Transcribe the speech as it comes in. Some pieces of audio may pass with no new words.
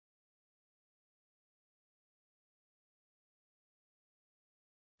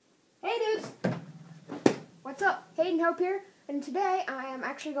Hey dudes! What's up? Hayden Hope here, and today I am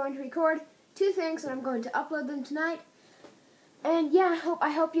actually going to record two things and I'm going to upload them tonight. And yeah, I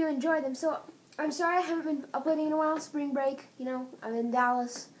hope you enjoy them. So, I'm sorry I haven't been uploading in a while. Spring break, I'm in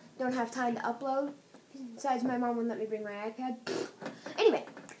Dallas, don't have time to upload. Besides, my mom wouldn't let me bring my iPad. Anyway,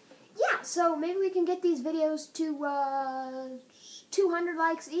 yeah, so maybe we can get these videos to 200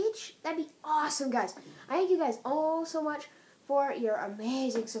 likes each. That'd be awesome, guys. I thank you guys all so much for your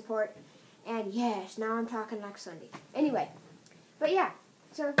amazing support. And yes, now I'm talking like Sunday. Anyway, but yeah,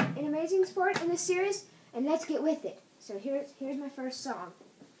 so an amazing support in this series, and let's get with it. So here's my first song.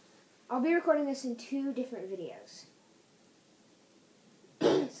 I'll be recording this in two different videos.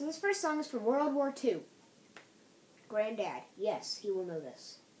 So this first song is from World War II. Granddad, yes, he will know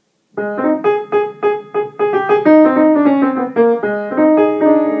this.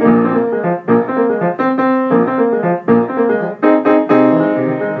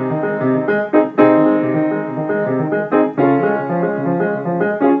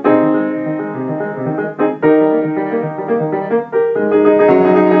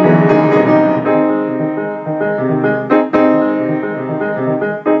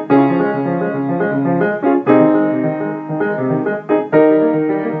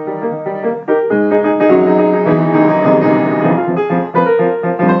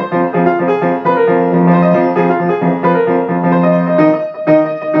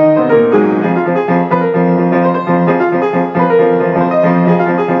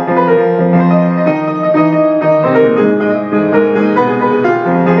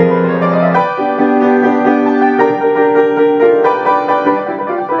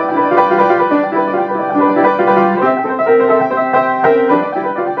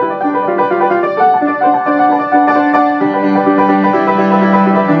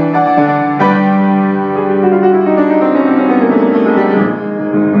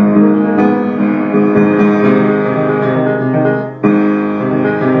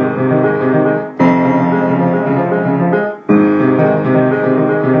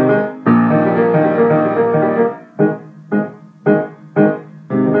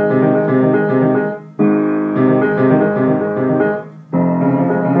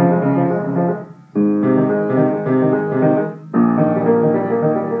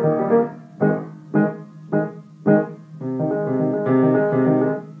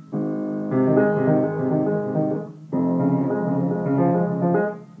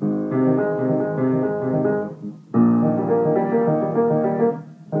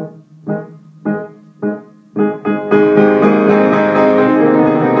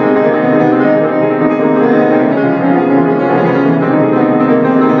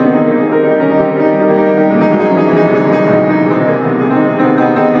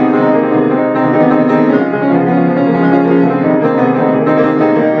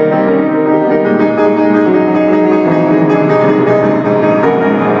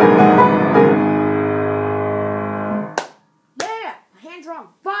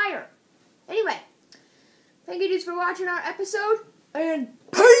 Fire! Anyway, thank you dudes for watching our episode, and